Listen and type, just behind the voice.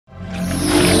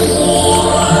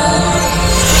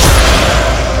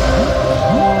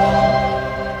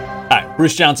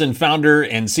Bruce Johnson, founder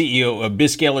and CEO of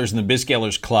BizScalers and the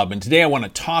BizScalers Club. And today I want to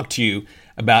talk to you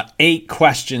about 8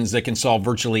 questions that can solve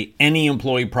virtually any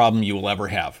employee problem you will ever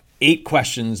have. 8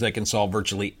 questions that can solve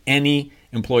virtually any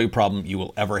employee problem you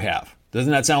will ever have.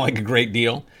 Doesn't that sound like a great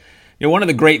deal? You know, one of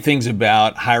the great things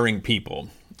about hiring people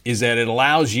is that it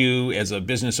allows you as a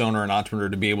business owner and entrepreneur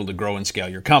to be able to grow and scale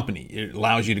your company. It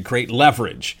allows you to create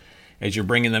leverage. As you're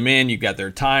bringing them in, you've got their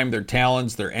time, their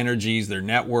talents, their energies, their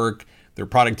network, their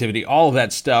productivity, all of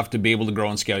that stuff to be able to grow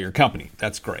and scale your company.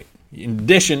 That's great. In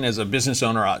addition, as a business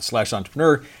owner /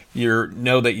 entrepreneur, you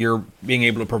know that you're being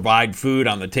able to provide food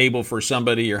on the table for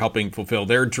somebody. You're helping fulfill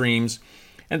their dreams.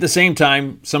 At the same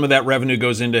time, some of that revenue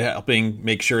goes into helping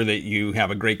make sure that you have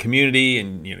a great community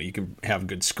and you can have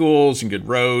good schools and good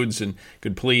roads and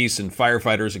good police and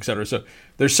firefighters, et cetera. So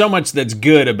there's so much that's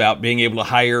good about being able to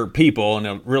hire people, and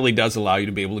it really does allow you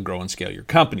to be able to grow and scale your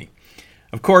company.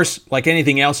 Of course, like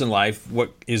anything else in life,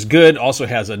 what is good also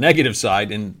has a negative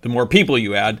side, and the more people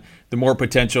you add, the more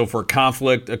potential for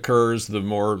conflict occurs, the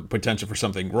more potential for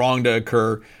something wrong to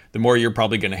occur, the more you're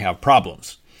probably going to have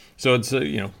problems. So it's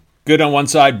good on one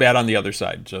side, bad on the other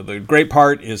side. So the great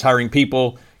part is hiring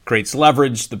people creates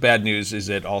leverage. The bad news is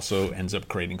it also ends up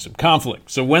creating some conflict.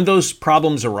 So when those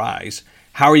problems arise,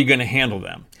 how are you going to handle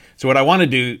them? So what I want to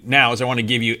do now is I want to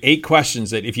give you 8 questions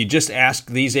that if you just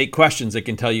ask these 8 questions, it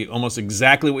can tell you almost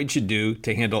exactly what you should do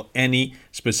to handle any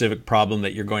specific problem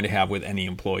that you're going to have with any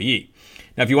employee.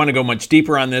 Now, if you want to go much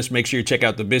deeper on this, make sure you check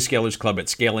out the BizScalers Club at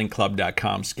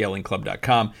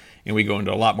scalingclub.com, and we go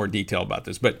into a lot more detail about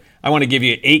this. But I want to give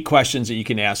you 8 questions that you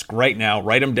can ask right now.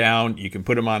 Write them down. You can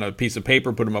put them on a piece of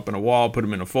paper, put them up on a wall, put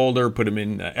them in a folder, put them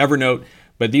in Evernote.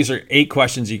 But these are 8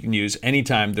 questions you can use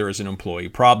anytime there is an employee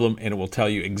problem, and it will tell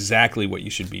you exactly what you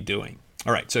should be doing.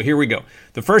 All right, so here we go.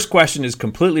 The first question is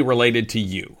completely related to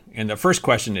you. And the first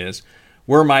question is,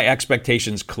 were my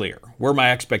expectations clear? Were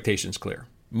my expectations clear?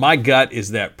 My gut is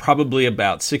that probably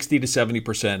about 60 to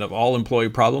 70% of all employee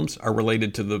problems are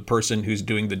related to the person who's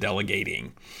doing the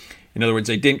delegating. In other words,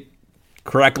 they didn't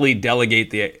correctly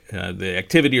delegate the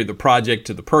activity or the project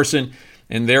to the person,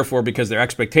 and therefore, because their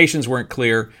expectations weren't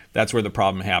clear, that's where the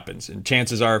problem happens. And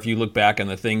chances are, if you look back on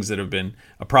the things that have been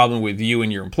a problem with you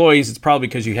and your employees, it's probably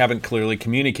because you haven't clearly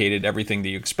communicated everything that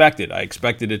you expected. I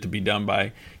expected it to be done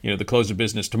by the close of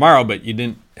business tomorrow, but you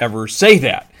didn't ever say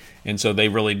that. And so they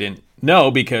really didn't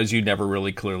know because you never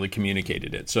really clearly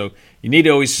communicated it. So you need to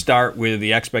always start with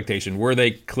the expectation. Were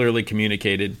they clearly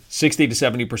communicated? 60 to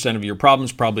 70% of your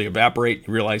problems probably evaporate.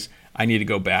 You realize, I need to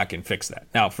go back and fix that.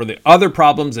 Now, for the other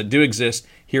problems that do exist,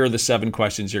 here are the 7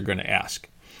 questions you're going to ask.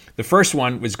 The first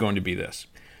one was going to be this.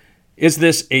 Is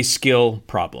this a skill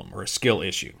problem or a skill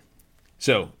issue?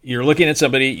 So you're looking at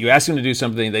somebody, you ask them to do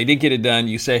something, they didn't get it done,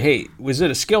 you say, hey, was it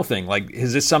a skill thing? Like,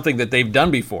 is this something that they've done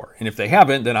before? And if they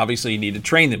haven't, then obviously you need to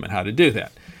train them on how to do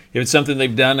that. If it's something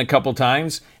they've done a couple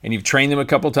times and you've trained them a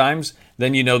couple times,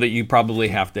 then you know that you probably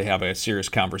have to have a serious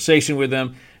conversation with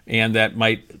them, and that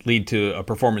might lead to a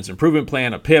performance improvement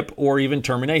plan, a PIP, or even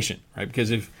termination, right?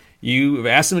 Because if you have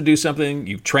asked them to do something,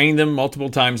 you've trained them multiple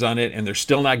times on it, and they're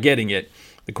still not getting it,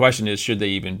 the question is, should they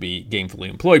even be gainfully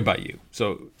employed by you?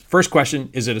 So first question,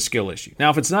 is it a skill issue? Now,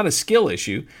 if it's not a skill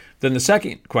issue, then the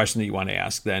second question that you want to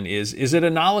ask then is it a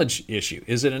knowledge issue?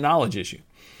 Is it a knowledge issue?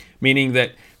 Meaning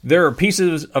that there are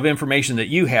pieces of information that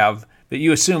you have that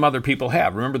you assume other people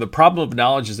have. Remember, the problem of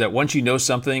knowledge is that once you know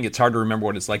something, it's hard to remember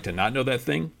what it's like to not know that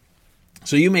thing.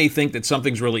 So you may think that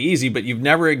something's really easy, but you've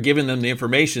never given them the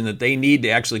information that they need to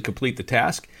actually complete the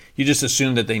task. You just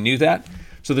assume that they knew that.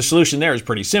 So the solution there is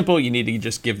pretty simple. You need to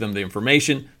just give them the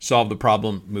information, solve the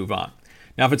problem, move on.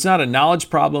 Now, if it's not a knowledge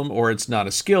problem or it's not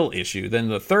a skill issue, then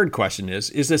the third question is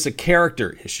this a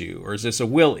character issue or is this a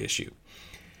will issue?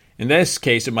 In this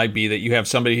case, it might be that you have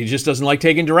somebody who just doesn't like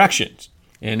taking directions.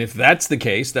 And if that's the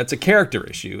case, that's a character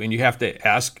issue. And you have to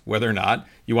ask whether or not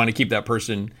you want to keep that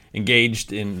person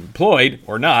engaged and employed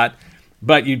or not.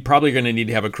 But you're probably going to need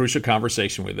to have a crucial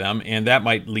conversation with them. And that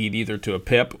might lead either to a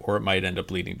PIP or it might end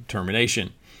up leading to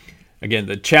termination. Again,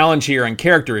 the challenge here on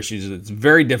character issues is it's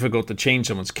very difficult to change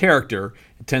someone's character.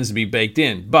 It tends to be baked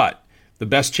in. But the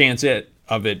best chance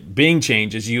of it being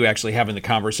changed is you actually having the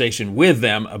conversation with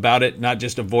them about it, not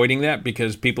just avoiding that,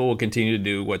 because people will continue to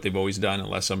do what they've always done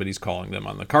unless somebody's calling them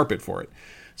on the carpet for it.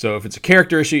 So if it's a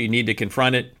character issue, you need to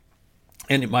confront it,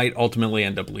 and it might ultimately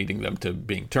end up leading them to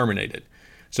being terminated.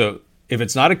 So if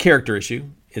it's not a character issue,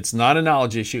 it's not a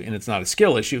knowledge issue, and it's not a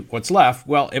skill issue, what's left?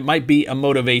 Well, it might be a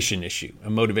motivation issue.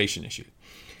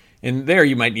 And there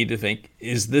you might need to think,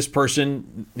 is this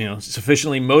person,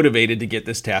 sufficiently motivated to get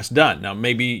this task done? Now,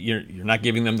 maybe you're not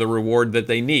giving them the reward that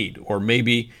they need, or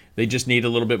maybe They just need a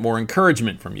little bit more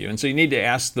encouragement from you. And so you need to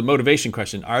ask the motivation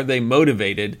question. Are they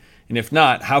motivated? And if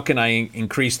not, how can I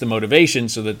increase the motivation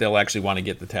so that they'll actually want to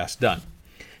get the task done?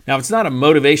 Now, if it's not a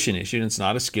motivation issue, and it's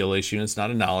not a skill issue, and it's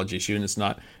not a knowledge issue, and it's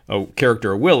not a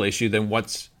character or will issue, then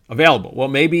what's available? Well,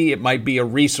 maybe it might be a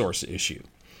resource issue.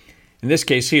 In this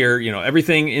case here,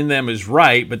 everything in them is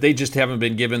right, but they just haven't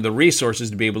been given the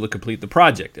resources to be able to complete the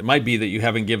project. It might be that you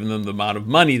haven't given them the amount of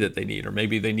money that they need, or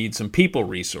maybe they need some people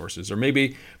resources, or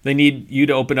maybe they need you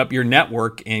to open up your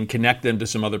network and connect them to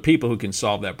some other people who can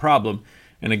solve that problem.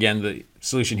 And again, the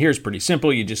solution here is pretty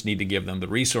simple. You just need to give them the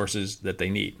resources that they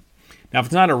need. Now, if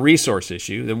it's not a resource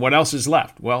issue, then what else is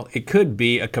left? Well, it could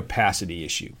be a capacity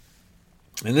issue.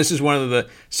 And this is one of the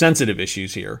sensitive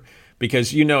issues here.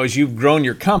 Because, as you've grown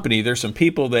your company, there's some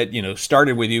people that,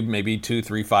 started with you maybe 2,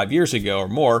 3, 5 years ago or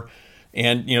more.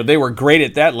 And, they were great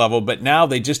at that level, but now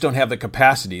they just don't have the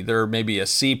capacity. They're maybe a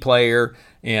C player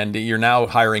and you're now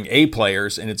hiring A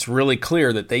players. And it's really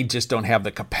clear that they just don't have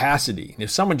the capacity. And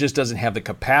if someone just doesn't have the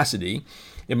capacity,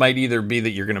 it might either be that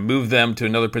you're going to move them to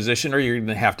another position or you're going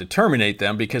to have to terminate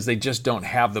them because they just don't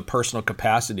have the personal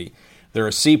capacity. They're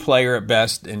a C player at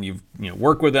best, and you've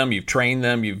worked with them, you've trained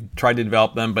them, you've tried to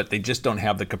develop them, but they just don't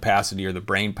have the capacity or the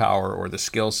brain power or the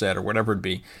skill set or whatever it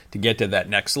be to get to that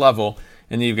next level.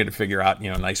 And then you've got to figure out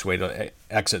a nice way to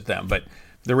exit them. But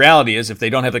the reality is, if they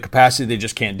don't have the capacity, they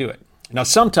just can't do it. Now,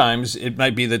 sometimes it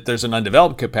might be that there's an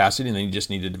undeveloped capacity, and then you just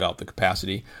need to develop the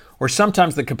capacity. Or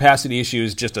sometimes the capacity issue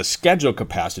is just a schedule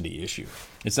capacity issue.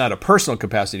 It's not a personal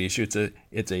capacity issue.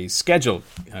 It's a schedule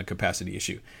capacity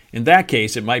issue. In that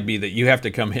case, it might be that you have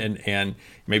to come in and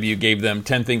maybe you gave them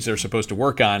 10 things they're supposed to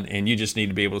work on, and you just need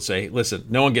to be able to say, listen,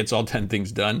 no one gets all 10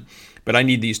 things done, but I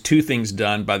need these 2 things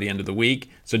done by the end of the week,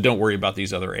 so don't worry about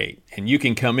these other 8. And you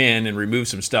can come in and remove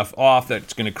some stuff off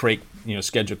that's going to create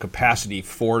schedule capacity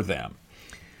for them.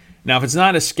 Now, if it's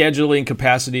not a scheduling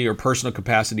capacity or personal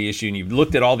capacity issue and you've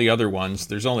looked at all the other ones,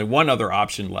 there's only one other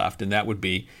option left, and that would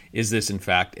be, is this in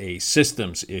fact a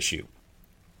systems issue?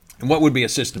 And what would be a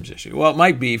systems issue? Well, it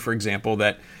might be, for example,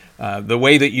 that the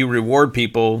way that you reward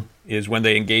people is when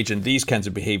they engage in these kinds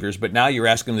of behaviors, but now you're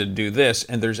asking them to do this,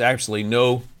 and there's actually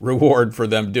no reward for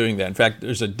them doing that. In fact,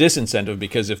 there's a disincentive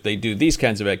because if they do these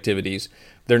kinds of activities,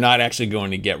 they're not actually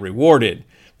going to get rewarded.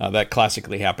 That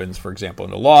classically happens, for example,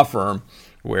 in a law firm,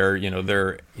 where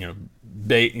they're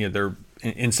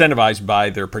incentivized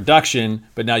by their production,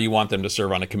 but now you want them to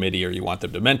serve on a committee or you want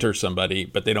them to mentor somebody,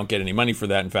 but they don't get any money for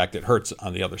that. In fact, it hurts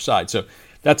on the other side. So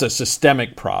that's a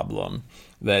systemic problem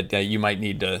that you might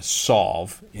need to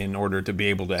solve in order to be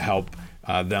able to help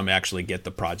them actually get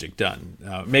the project done.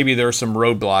 Maybe there are some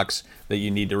roadblocks that you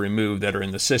need to remove that are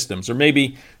in the systems, or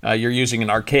maybe you're using an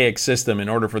archaic system in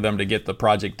order for them to get the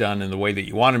project done in the way that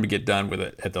you want them to get done with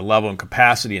it at the level and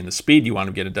capacity and the speed you want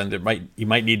to get it done. You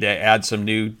might need to add some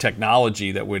new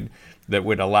technology that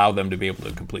would allow them to be able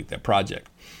to complete that project.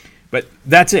 But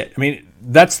that's it. I mean,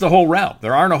 that's the whole route.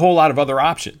 There aren't a whole lot of other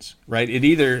options, right?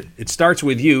 It starts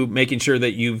with you making sure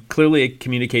that you've clearly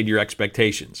communicated your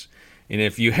expectations. And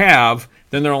if you have,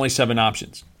 then there are only 7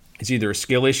 options. It's either a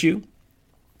skill issue,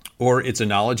 or it's a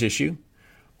knowledge issue,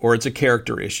 or it's a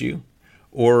character issue,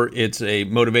 or it's a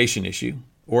motivation issue,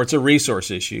 or it's a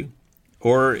resource issue,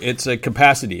 or it's a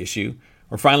capacity issue,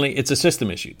 or finally, it's a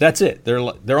system issue. That's it. There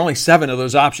are only 7 of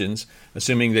those options,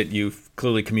 assuming that you've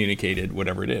clearly communicated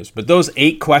whatever it is. But those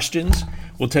 8 questions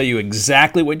will tell you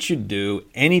exactly what you should do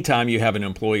anytime you have an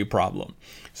employee problem.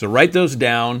 So write those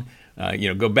down.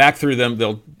 Go back through them.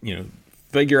 They'll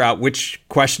figure out which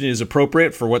question is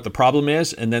appropriate for what the problem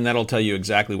is, and then that'll tell you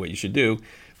exactly what you should do.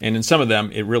 And in some of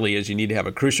them, it really is you need to have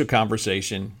a crucial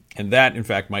conversation, and that, in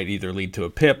fact, might either lead to a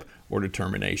PIP or to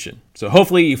termination. So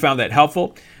hopefully you found that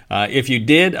helpful. If you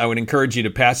did, I would encourage you to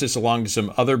pass this along to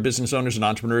some other business owners and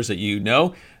entrepreneurs that you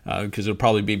know, because it'll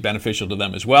probably be beneficial to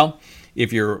them as well.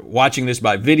 If you're watching this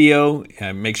by video,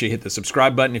 make sure you hit the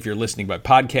subscribe button. If you're listening by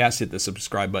podcast, hit the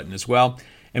subscribe button as well.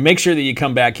 And make sure that you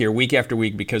come back here week after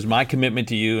week, because my commitment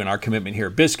to you and our commitment here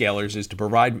at BizScalers is to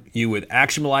provide you with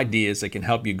actionable ideas that can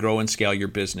help you grow and scale your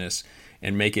business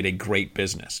and make it a great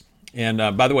business.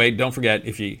 And by the way, don't forget,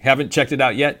 if you haven't checked it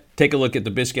out yet, take a look at the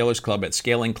BizScalers Club at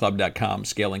scalingclub.com,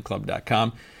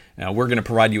 scalingclub.com. We're going to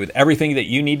provide you with everything that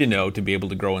you need to know to be able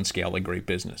to grow and scale a great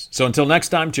business. So until next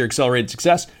time, to your accelerated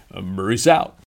success, Bruce out.